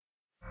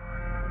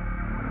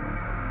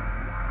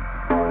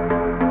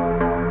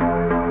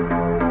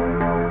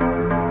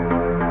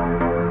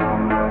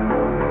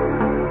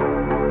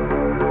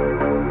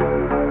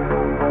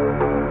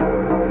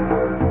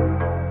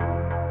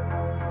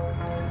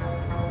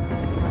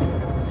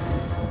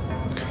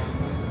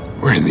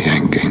We're in the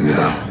Endgame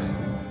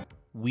now.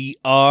 We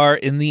are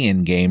in the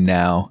Endgame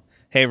now.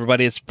 Hey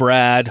everybody, it's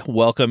Brad.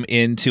 Welcome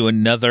into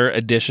another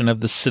edition of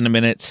the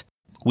Cineminute.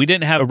 We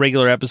didn't have a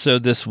regular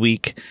episode this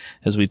week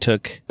as we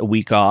took a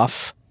week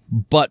off,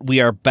 but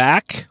we are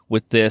back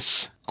with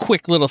this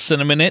quick little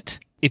Cineminute.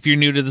 If you're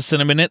new to the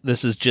Cineminute,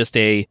 this is just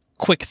a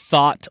quick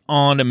thought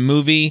on a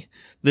movie.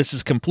 This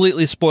is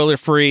completely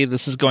spoiler-free.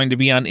 This is going to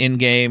be on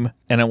Endgame,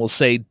 and I will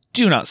say,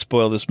 do not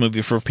spoil this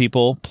movie for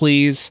people,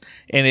 please.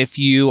 And if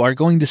you are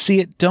going to see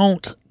it,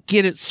 don't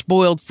get it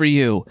spoiled for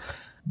you.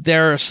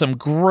 There are some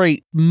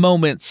great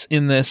moments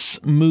in this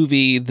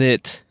movie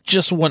that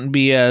just wouldn't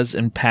be as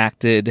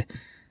impacted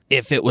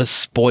if it was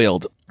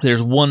spoiled.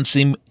 There's one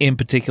scene in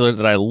particular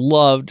that I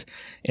loved,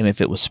 and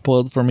if it was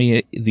spoiled for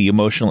me, the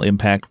emotional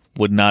impact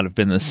would not have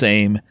been the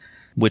same,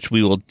 which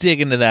we will dig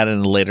into that in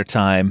a later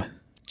time.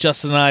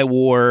 Justin and I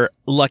were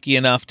lucky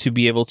enough to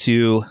be able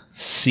to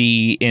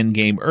see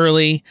Endgame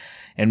early,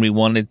 and we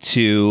wanted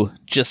to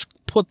just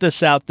put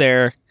this out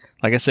there.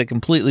 Like I said,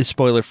 completely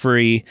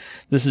spoiler-free.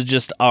 This is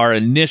just our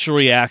initial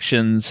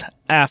reactions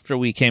after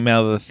we came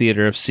out of the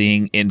theater of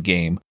seeing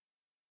Endgame.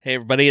 Hey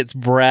everybody, it's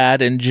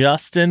Brad and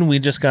Justin. We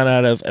just got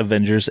out of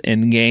Avengers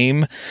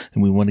Endgame,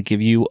 and we want to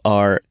give you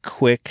our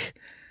quick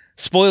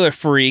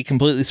spoiler-free,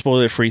 completely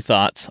spoiler-free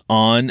thoughts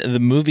on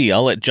the movie.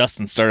 I'll let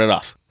Justin start it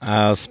off.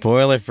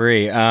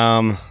 Spoiler-free.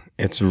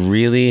 It's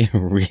really,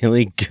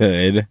 really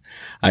good.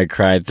 I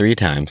cried 3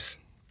 times.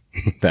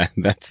 That's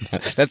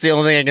the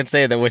only thing I can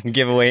say that wouldn't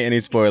give away any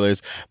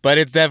spoilers. But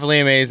it's definitely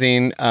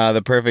amazing.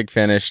 The perfect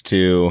finish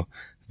to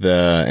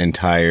the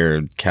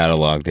entire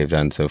catalog they've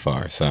done so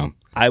far. So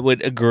I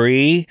would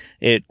agree.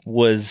 It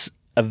was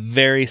a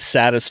very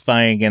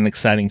satisfying and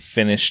exciting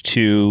finish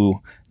to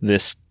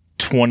this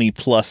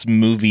 20-plus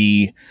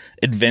movie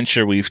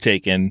adventure we've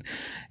taken.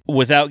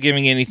 Without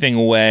giving anything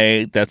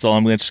away, that's all.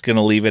 I'm just going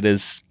to leave it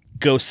as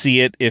go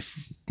see it.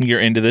 If you're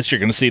into this, you're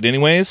going to see it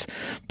anyways.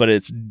 But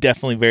it's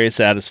definitely very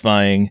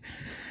satisfying,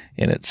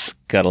 and it's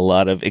got a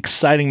lot of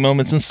exciting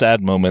moments and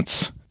sad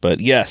moments.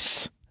 But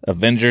yes,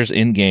 Avengers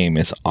Endgame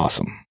is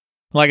awesome.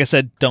 Like I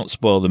said, don't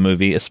spoil the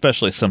movie,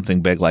 especially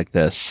something big like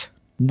this.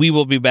 We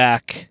will be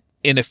back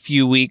in a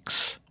few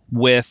weeks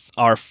with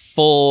our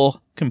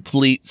full,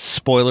 complete,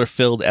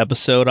 spoiler-filled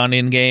episode on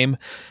Endgame.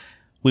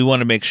 We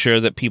want to make sure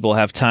that people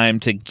have time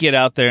to get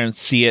out there and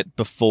see it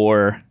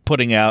before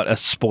putting out a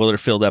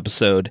spoiler-filled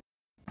episode.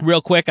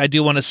 Real quick, I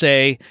do want to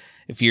say,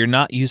 if you're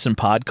not using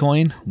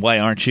Podcoin, why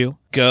aren't you?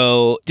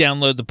 Go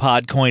download the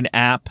Podcoin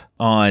app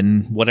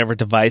on whatever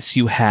device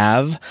you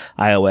have,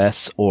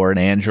 iOS or an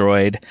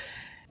Android,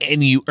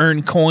 and you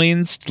earn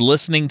coins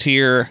listening to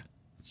your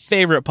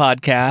favorite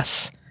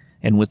podcasts.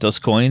 And with those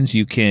coins,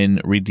 you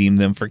can redeem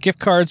them for gift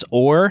cards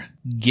or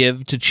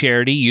give to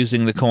charity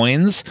using the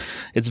coins.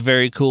 It's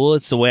very cool.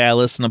 It's the way I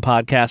listen to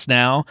podcasts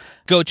now.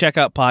 Go check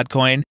out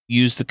Podcoin.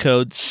 Use the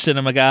code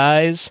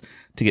CinemaGuys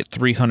to get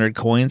 300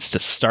 coins to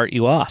start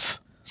you off.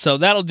 So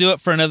that'll do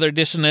it for another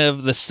edition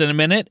of the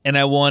Cineminute. And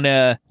I want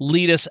to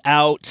lead us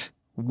out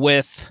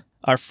with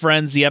our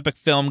friends, the Epic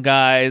Film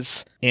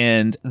Guys,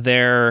 and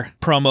their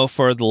promo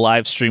for the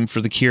live stream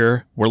for The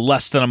Cure. We're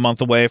less than a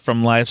month away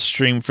from live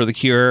stream for The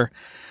Cure.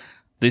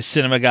 The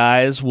Cinema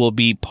Guys will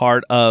be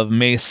part of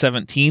May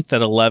 17th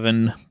at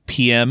 11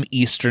 p.m.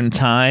 Eastern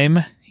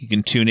Time. You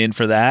can tune in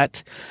for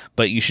that,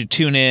 but you should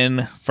tune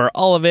in for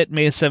all of it,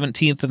 May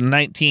 17th and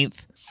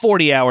 19th.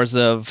 40 hours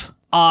of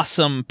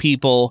awesome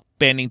people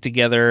banding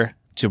together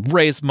to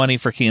raise money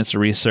for cancer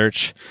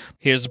research.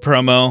 Here's a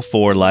promo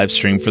for live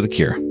stream for The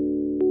Cure.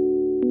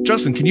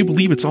 Justin, can you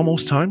believe it's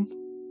almost time?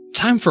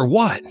 Time for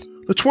what?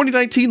 The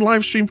 2019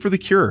 live stream for The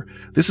Cure.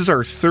 This is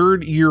our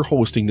 3rd year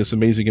hosting this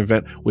amazing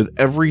event with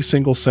every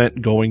single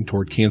cent going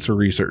toward cancer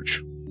research.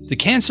 The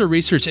Cancer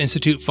Research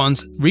Institute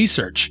funds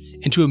research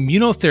into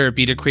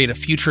immunotherapy to create a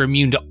future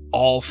immune to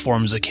all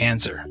forms of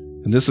cancer.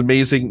 And this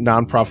amazing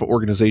nonprofit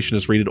organization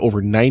is rated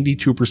over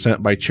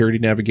 92% by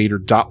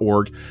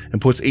charitynavigator.org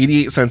and puts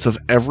 88 cents of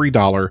every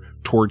dollar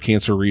toward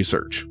cancer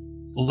research.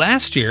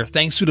 Last year,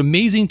 thanks to an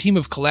amazing team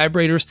of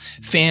collaborators,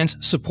 fans,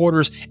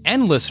 supporters,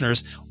 and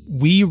listeners,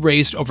 we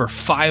raised over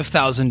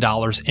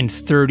 $5,000 in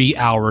 30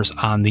 hours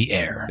on the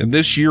air. And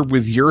this year,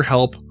 with your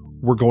help,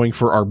 we're going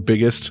for our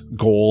biggest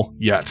goal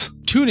yet.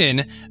 Tune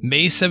in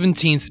May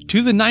 17th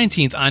to the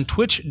 19th on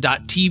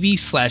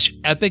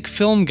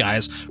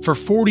twitch.tv/epicfilmguys for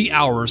 40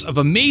 hours of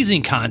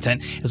amazing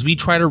content as we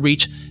try to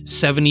reach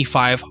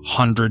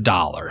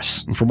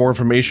 $7,500. And for more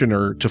information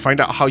or to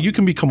find out how you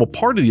can become a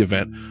part of the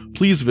event,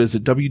 please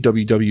visit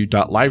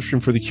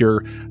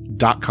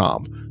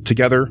www.livestreamforthecure.com.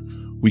 Together,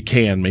 we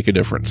can make a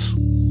difference.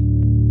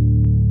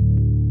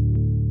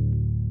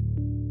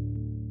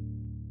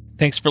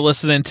 Thanks for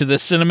listening to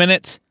this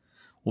Cineminute.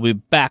 We'll be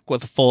back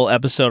with a full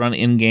episode on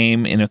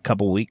Endgame in a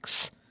couple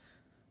weeks.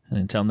 And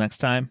until next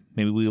time,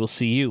 maybe we will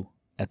see you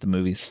at the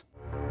movies.